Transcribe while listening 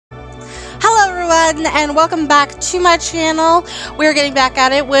everyone, and welcome back to my channel. We're getting back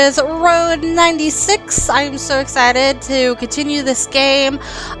at it with Road 96. I am so excited to continue this game.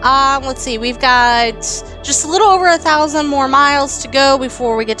 Let's see, we've got just a little over 1,000 more miles to go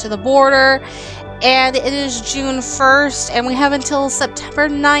before we get to the border. And it is June 1st, and we have until September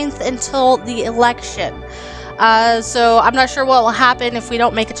 9th until the election. So I'm not sure what will happen if we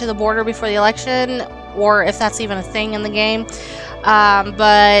don't make it to the border before the election, or if that's even a thing in the game.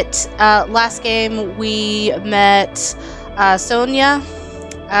 But last game we met Sonia.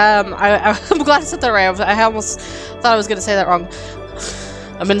 I'm glad I said that right. I almost thought I was going to say that wrong.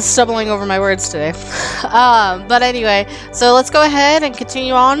 I've been stumbling over my words today. But anyway, so let's go ahead and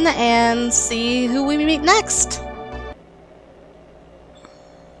continue on and see who we meet next.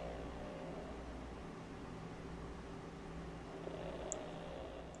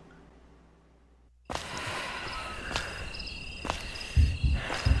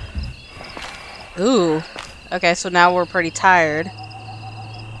 Ooh. Okay, so now we're pretty tired.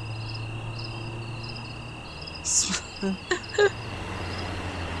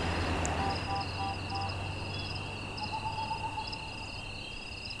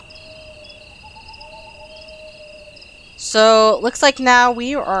 So, looks like now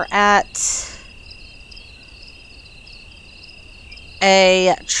we are at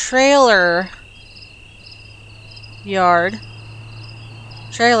a trailer yard.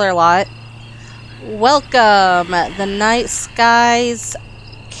 Trailer lot. Welcome, the Night Skies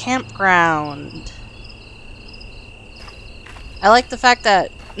Campground. I like the fact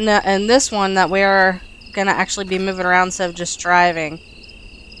that in this one that we are gonna actually be moving around instead of just driving.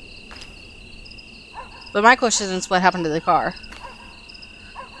 But my question is, what happened to the car?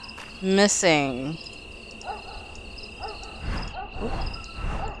 Missing.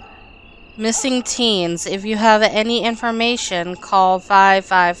 Missing teens. If you have any information, call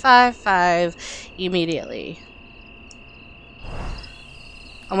 5555 immediately.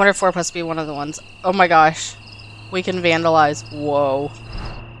 I wonder if 4 must be one of the ones. Oh my gosh. We can vandalize. Whoa.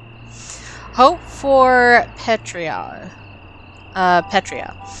 Hope for Petria.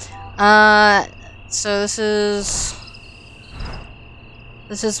 So this is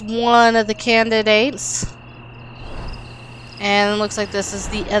one of the candidates. And it looks like this is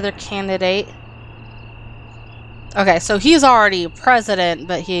the other candidate. Okay, so he's already president,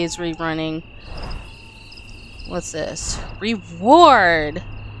 but he's rerunning. What's this? Reward!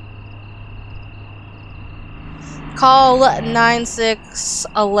 Call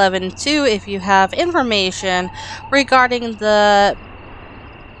 96112 if you have information regarding the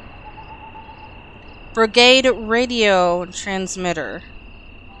Brigade radio transmitter.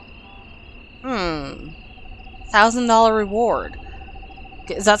 $1,000 reward.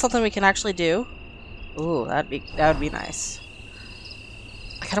 Is that something we can actually do? Ooh, that would be nice.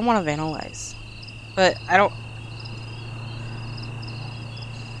 I kind of want to vandalize, but I don't.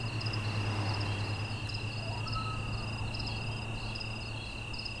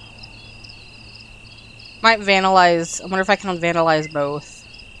 Might vandalize. I wonder if I can vandalize both.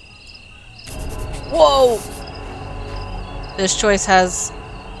 Whoa! This choice has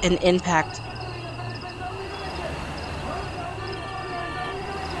an impact.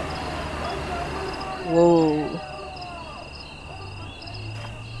 Whoa.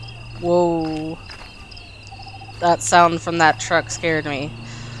 Whoa. That sound from that truck scared me.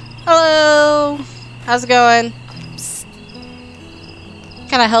 Hello! How's it going? Psst.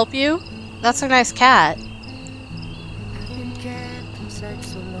 Can I help you? That's a nice cat.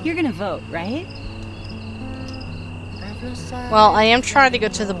 You're gonna vote, right? Well, I am trying to go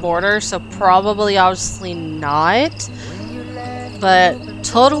to the border, so probably obviously not. But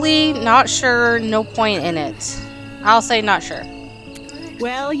totally not sure, no point in it. I'll say not sure.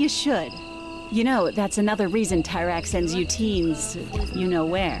 Well, you should. You know, that's another reason Tyrak sends you teens, you know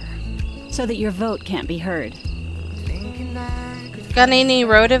where. So that your vote can't be heard. Got any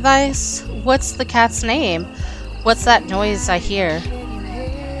road advice? What's the cat's name? What's that noise I hear?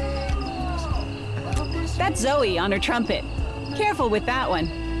 That's Zoe on her trumpet. Careful with that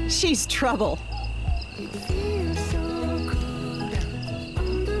one. She's trouble.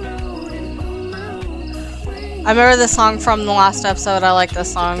 I remember this song from the last episode. I like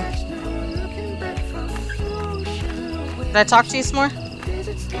this song. Did I talk to you some more?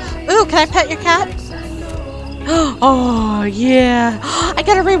 Ooh, can I pet your cat? Oh, yeah. I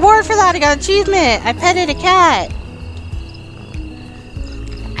got a reward for that. I got an achievement. I petted a cat.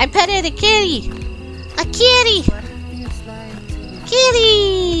 I petted a kitty. A kitty.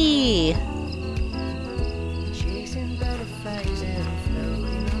 Kitty.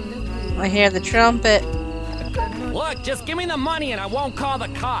 I hear the trumpet. Look, just give me the money and I won't call the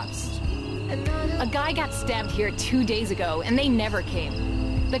cops. A guy got stabbed here 2 days ago, and they never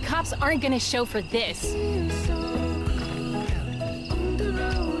came. The cops aren't gonna show for this.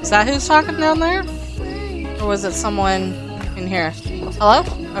 Is that who's talking down there? Or was it someone in here? Hello?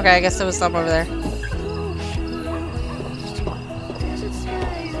 Okay, I guess it was some over there.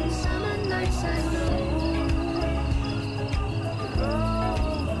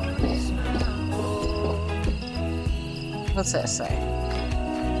 What's this say?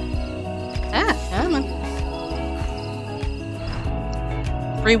 Ah, come on.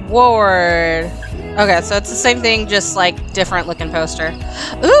 Reward. Okay, so it's the same thing, just like different looking poster.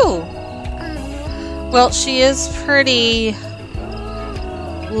 Ooh! Well, she is pretty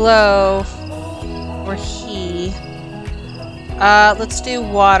low. Or he. Let's do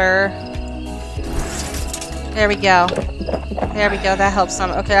water. There we go. There we go, that helps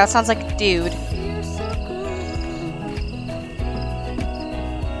some. Okay, that sounds like a dude.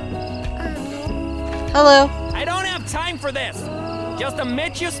 Hello. I don't have time for this. Just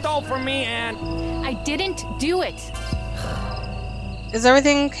admit you stole from me and... I didn't do it. Is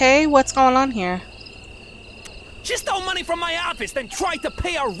everything okay? What's going on here? She stole money from my office, then tried to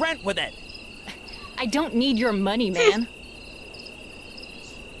pay our rent with it. I don't need your money, man.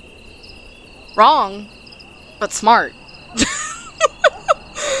 Wrong, but smart.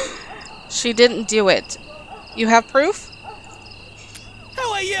 She didn't do it. You have proof? Who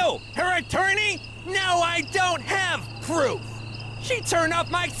are you? Her attorney? No, I don't have proof. She turned off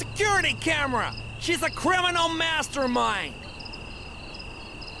my security camera. She's a criminal mastermind.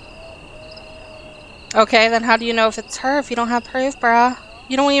 Okay, then how do you know if it's her if you don't have proof, bruh?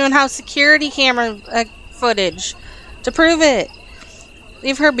 You don't even have security camera footage to prove it.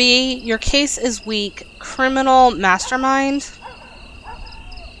 Leave her be. Your case is weak. Criminal mastermind?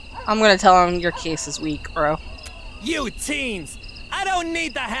 I'm gonna tell him your case is weak, bro. You teens. I don't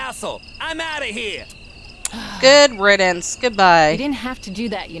need the hassle. I'm out of here. Good riddance. Goodbye. You didn't have to do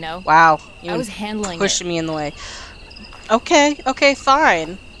that, you know. Wow. You I was handling pushing me in the way. Okay, okay,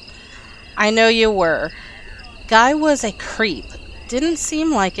 fine. I know you were. Guy was a creep. Didn't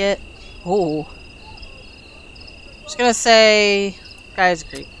seem like it. Oh. Just gonna say, guy's a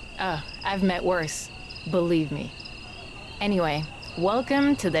creep. I've met worse. Believe me. Anyway,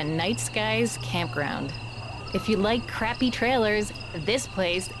 welcome to the Night Skies Campground. If you like crappy trailers, this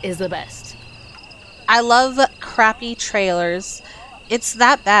place is the best. I love crappy trailers. It's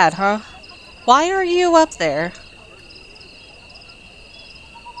that bad, huh? Why are you up there?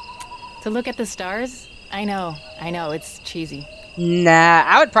 To look at the stars? I know, it's cheesy. Nah,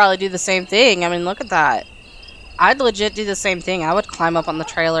 I would probably do the same thing. I mean, look at that. I'd legit do the same thing. I would climb up on the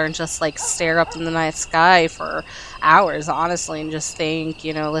trailer and just, like, stare up in the night sky for hours, honestly, and just think,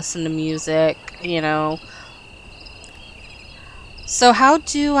 you know, listen to music, you know. So how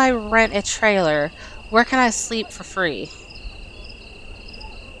do I rent a trailer? Where can I sleep for free?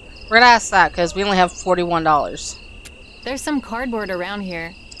 We're gonna ask that, because we only have $41. There's some cardboard around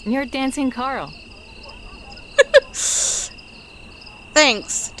here, near Dancing Carl.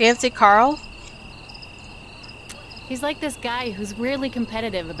 Thanks, Dancing Carl. He's like this guy who's weirdly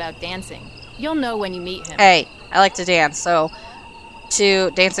competitive about dancing. You'll know when you meet him. Hey, I like to dance, so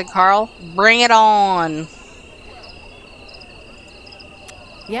to Dancing Carl, bring it on.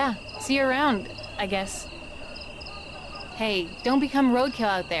 Yeah, see you around, I guess. Hey, don't become roadkill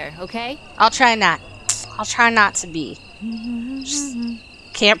out there, okay? I'll try not. I'll try not to be. Just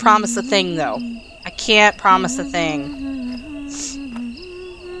can't promise a thing, though. I can't promise a thing.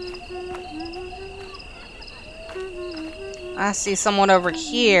 I see someone over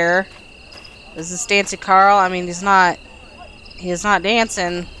here. Is this Dancing Carl? I mean, he's not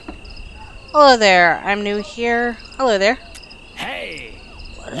dancing. Hello there. I'm new here. Hello there. Hey,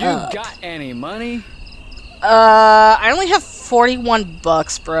 What you up? got any money? I only have 41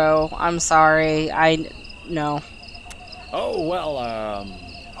 bucks, bro. I'm sorry. No. Oh, well,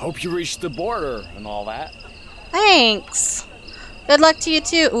 hope you reached the border and all that. Thanks. Good luck to you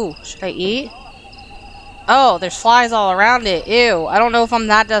too. Ooh, should I eat? Oh, there's flies all around it. Ew. I don't know if I'm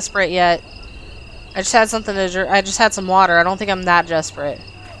that desperate yet. I just had something to drink. I just had some water. I don't think I'm that desperate.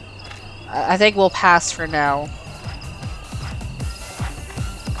 I think we'll pass for now.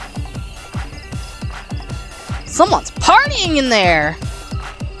 Someone's partying in there.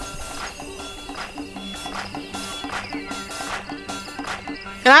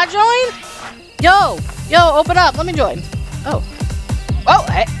 Can I join? Yo, open up. Let me join. Oh,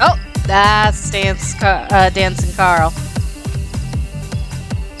 hey, oh, that's Dancing Carl.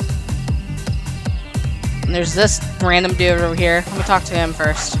 And there's this random dude over here. Let me talk to him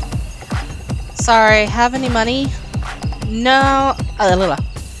first. Sorry, have any money? No.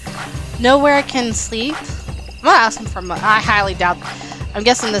 know where I can sleep? I'm gonna ask him for money. I highly doubt. I'm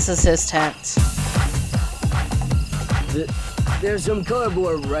guessing this is his tent. There's some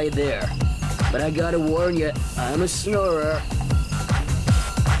cardboard right there. But I gotta warn you, I'm a snorer.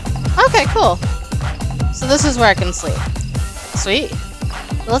 Okay, cool. So this is where I can sleep. Sweet.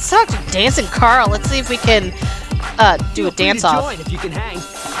 Let's talk to Dancing Carl. Let's see if we can do a dance off. Join if you can hang.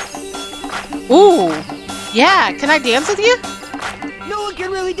 Ooh. Yeah, can I dance with you? No one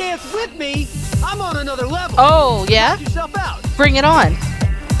can really dance with me. I'm on another level. Oh, yeah? Knock yourself out. Bring it on.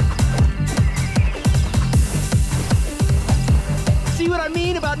 See what I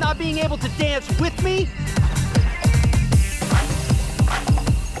mean about not being able to dance with me?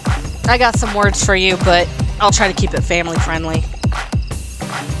 I got some words for you, but I'll try to keep it family friendly.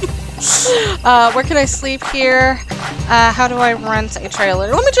 Where can I sleep here? How do I rent a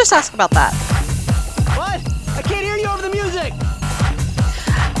trailer? Let me just ask about that. What? I can't hear you over the music.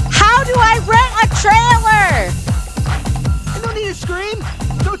 How do I rent a trailer? You don't need to scream.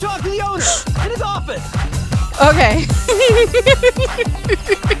 Go talk to the owner in his office. Okay.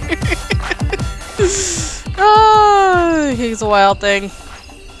 Oh, he's a wild thing.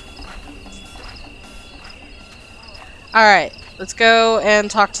 Alright, let's go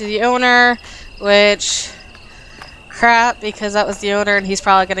and talk to the owner, which... crap, because that was the owner and he's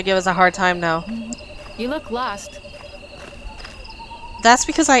probably going to give us a hard time now. You look lost. That's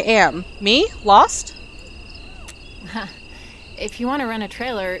because I am. Me? Lost? If you want to rent a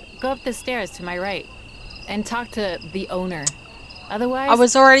trailer, go up the stairs to my right and talk to the owner. Otherwise, I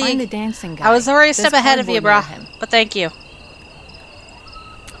was already find the dancing guy. I was already a step There's ahead of you, cardboard brah. near him. But thank you.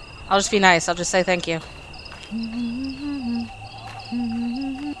 I'll just be nice. I'll just say thank you.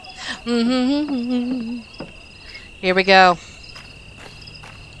 Here we go.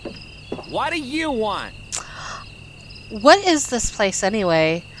 What do you want? What is this place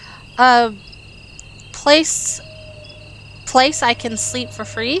anyway? Place I can sleep for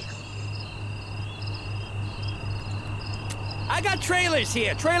free? I got trailers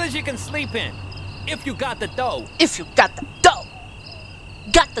here. Trailers you can sleep in. If you got the dough. If you got the dough.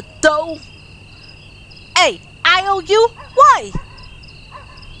 Got the dough? Hey, I owe you? Why?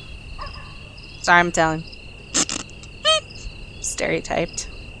 Sorry, I'm telling. Stereotyped.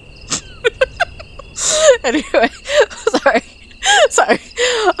 Anyway, sorry.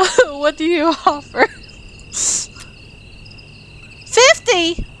 What do you offer?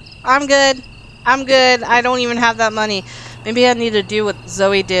 50? I'm good. I don't even have that money. Maybe I need to do what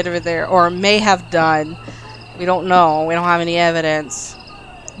Zoe did over there, or may have done. We don't know. We don't have any evidence.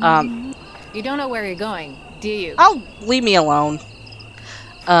 You don't know where you're going, do you? Oh, leave me alone.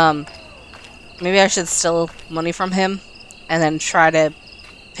 Maybe I should steal money from him and then try to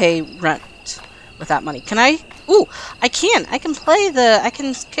pay rent with that money. Can I? Ooh, I can. I can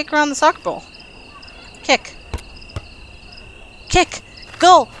kick around the soccer ball. Kick.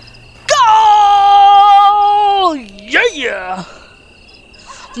 Go! Go! Yeah!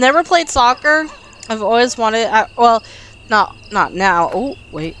 Never played soccer. I've always wanted. Well, not now. Oh,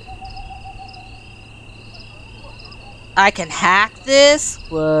 wait. I can hack this?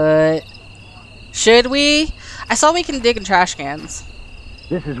 What? Should we? I saw we can dig in trash cans.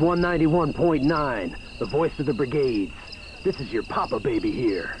 This is 191.9, the voice of the brigades. This is your Papa baby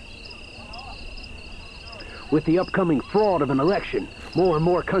here. With the upcoming fraud of an election, more and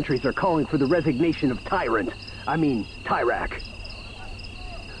more countries are calling for the resignation of Tyrak.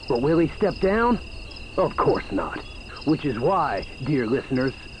 But will he step down? Of course not. Which is why, dear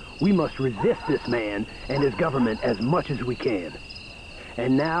listeners, we must resist this man and his government as much as we can.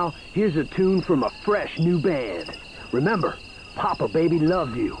 And now, here's a tune from a fresh new band. Remember, Papa Baby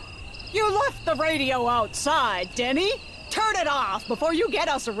loves you. You left the radio outside, Denny. Turn it off before you get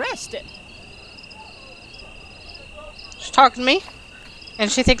us arrested. She's talking to me?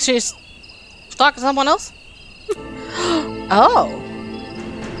 And she thinks she's talking to someone else? Oh.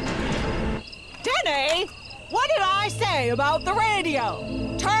 Denny, what did I say about the radio?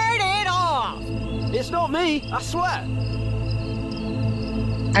 Turn it off. It's not me, I swear.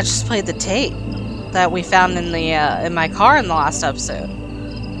 I just played the tape that we found in the in my car in the last episode.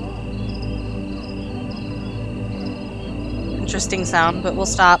 Interesting sound, but we'll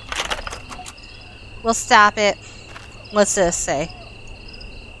stop. We'll stop it. What's this say?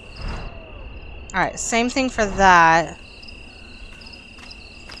 Alright, same thing for that.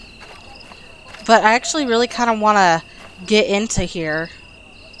 But I actually really kind of want to get into here.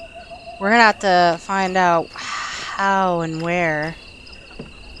 We're going to have to find out how and where.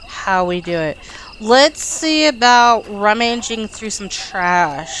 How we do it. Let's see about rummaging through some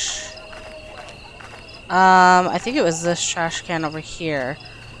trash. I think it was this trash can over here.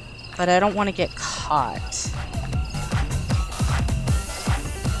 But but I don't want to get caught.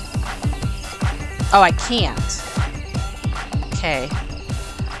 Oh, I can't. Okay.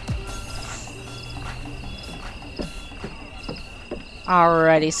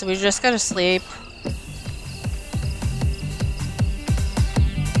 Alrighty, so we just go to sleep.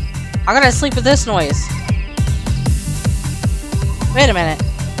 I'm gonna sleep with this noise. Wait a minute.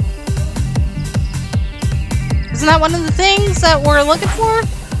 Isn't that one of the things that we're looking for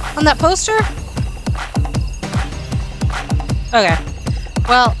on that poster? Okay.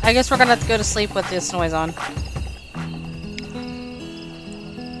 Well, I guess we're gonna have to go to sleep with this noise on.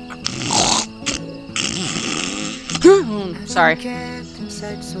 Sorry.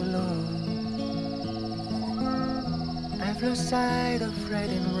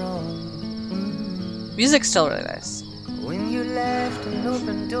 Music's still really nice.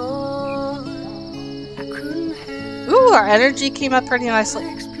 Ooh, our energy came up pretty nicely.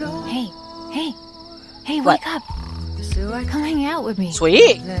 Hey, What? wake up. Come hang out with me.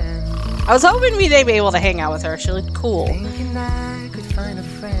 Sweet. I was hoping we'd be able to hang out with her. She looked cool.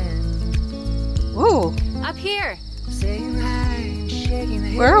 Ooh. Up here.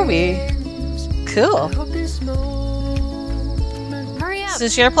 Where are we? Cool. Hurry up. Is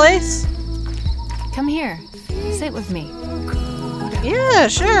this your place? Come here. Sit with me. Yeah,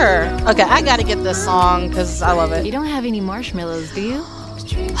 sure. Okay, I gotta get this song because I love You it. don't have any marshmallows, do you?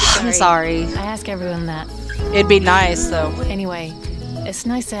 I'm sorry. I ask everyone that. It'd be nice though. Anyway, it's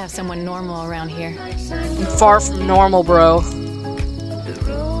nice to have someone normal around here. I'm far from normal, bro.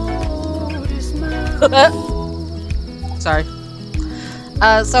 Sorry.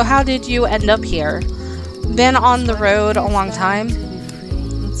 So how did you end up here? Been on the road a long time?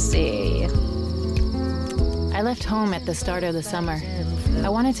 Let's see. I left home at the start of the summer. I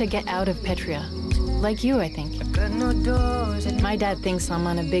wanted to get out of Petria. Like you, I think. My dad thinks I'm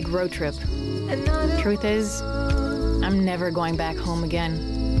on a big road trip. Truth is, I'm never going back home again.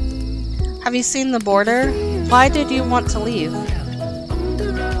 Have you seen the border? Why did you want to leave?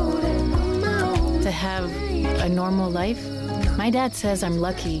 To have a normal life? My dad says I'm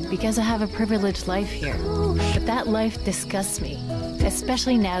lucky because I have a privileged life here. But that life disgusts me.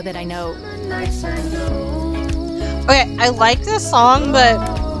 Especially now that I know... Okay, I like this song, but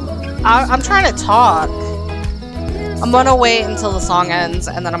I'm trying to talk. I'm gonna wait until the song ends,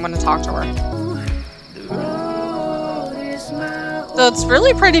 and then I'm gonna talk to her. So it's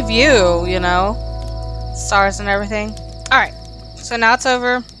really pretty view, you know? Stars and everything. Alright, so now it's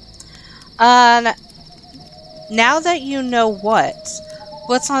over. Now that you know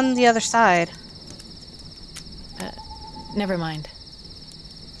what's on the other side? Never mind.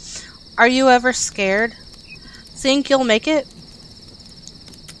 Are you ever scared? Think you'll make it?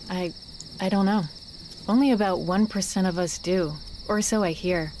 I don't know. Only about 1% of us do, or so I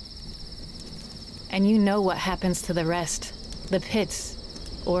hear. And you know what happens to the rest. The pits.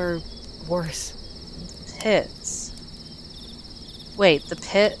 Or worse. Pits. Wait, the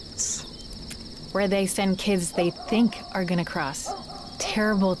pits? Where they send kids they think are gonna cross.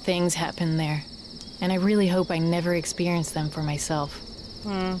 Terrible things happen there. And I really hope I never experience them for myself.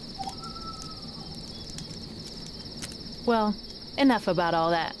 Well, enough about all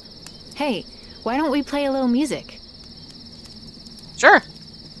that. Hey, why don't we play a little music? Sure.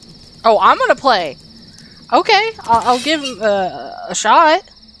 Oh, I'm gonna play. Okay, I'll give a shot.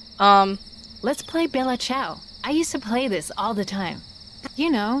 Let's play Bella Ciao. I used to play this all the time. You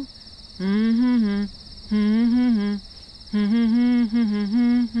know.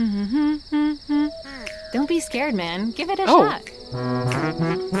 Don't be scared, man. Give it a shot.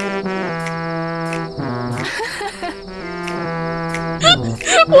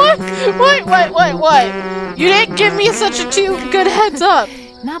 What? You didn't give me such a good heads up.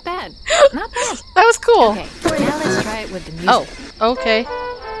 Not bad. Not bad. That was cool. Okay, now let's try it with the music. Oh, okay.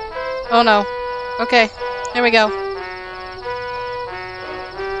 Oh no. Okay, here we go.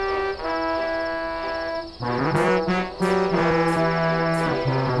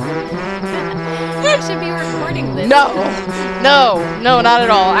 I should be recording this. No, not at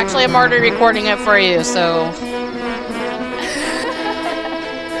all. Actually, I'm already recording it for you, so...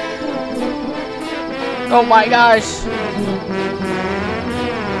 Oh my gosh.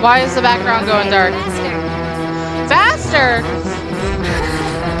 Why is the background going dark? Faster!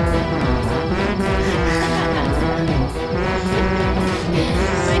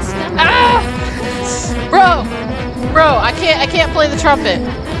 Ah! Bro, I can't play the trumpet.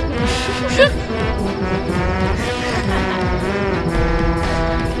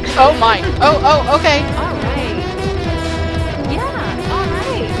 Oh my. Oh, okay. Alright. Yeah,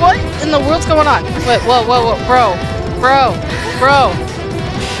 alright. What in the world's going on? Wait, whoa, bro.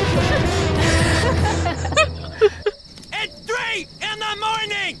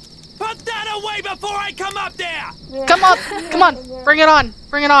 Come on, come on, bring it on,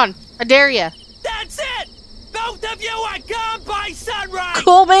 bring it on. I dare you. That's it! Both of you are gone by sunrise!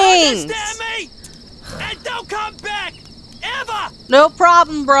 Cool beans! Understand me? And don't come back! Ever! No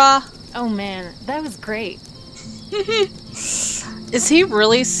problem, bruh. Oh man, that was great. Is he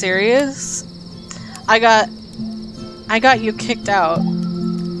really serious? I got you kicked out.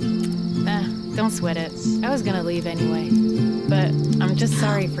 Don't sweat it. I was gonna leave anyway. But I'm just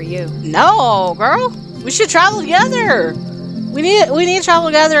sorry for you. No, girl. We should travel together. We need to travel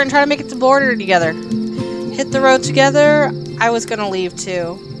together and try to make it to the border together. Hit the road together. I was gonna leave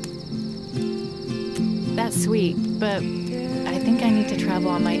too. That's sweet, but I think I need to travel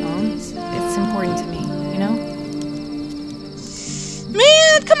on my own. It's important to me, you know?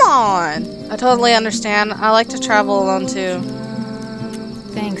 Man, come on. I totally understand. I like to travel alone too.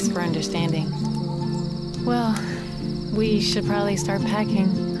 Thanks for understanding. Well, we should probably start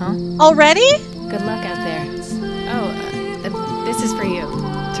packing, huh? Already? Good luck out there. Oh, this is for you,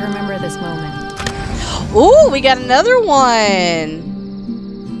 to remember this moment. Ooh, we got another one.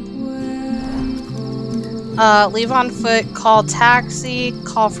 Leave on foot, call taxi,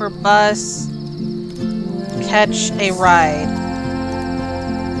 call for bus, catch a ride.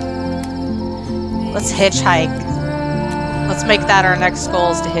 Let's hitchhike. Let's make that our next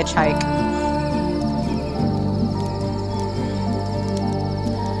goal, is to hitchhike.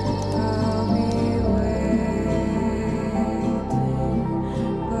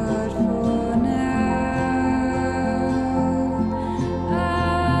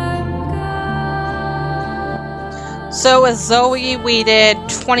 So with Zoe, we did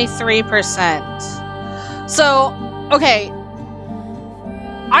 23%. So, okay.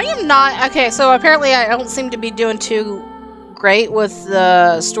 I am not... Okay, so apparently I don't seem to be doing too great with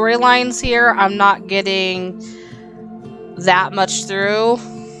the storylines here. I'm not getting that much through.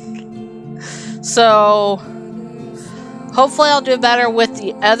 So, hopefully I'll do better with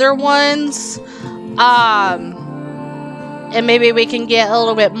the other ones. And maybe we can get a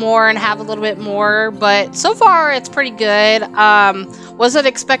little bit more and have a little bit more. But so far, it's pretty good. Wasn't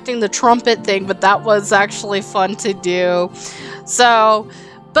expecting the trumpet thing, but that was actually fun to do. So,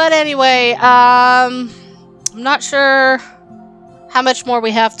 but anyway, I'm not sure how much more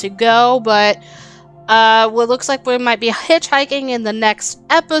we have to go, but well, it looks like we might be hitchhiking in the next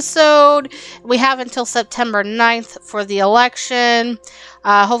episode. We have until September 9th for the election.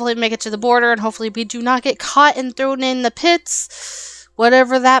 Hopefully we make it to the border, and hopefully we do not get caught and thrown in the pits.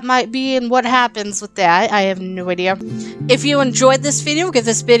 Whatever that might be and what happens with that, I have no idea. If you enjoyed this video, give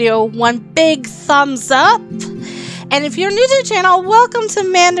this video one big thumbs up. And if you're new to the channel, welcome to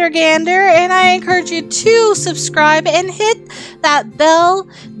Mandergander, and I encourage you to subscribe and hit that bell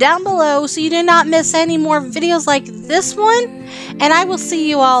down below so you do not miss any more videos like this one. And I will see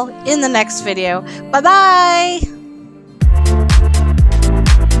you all in the next video. Bye-bye!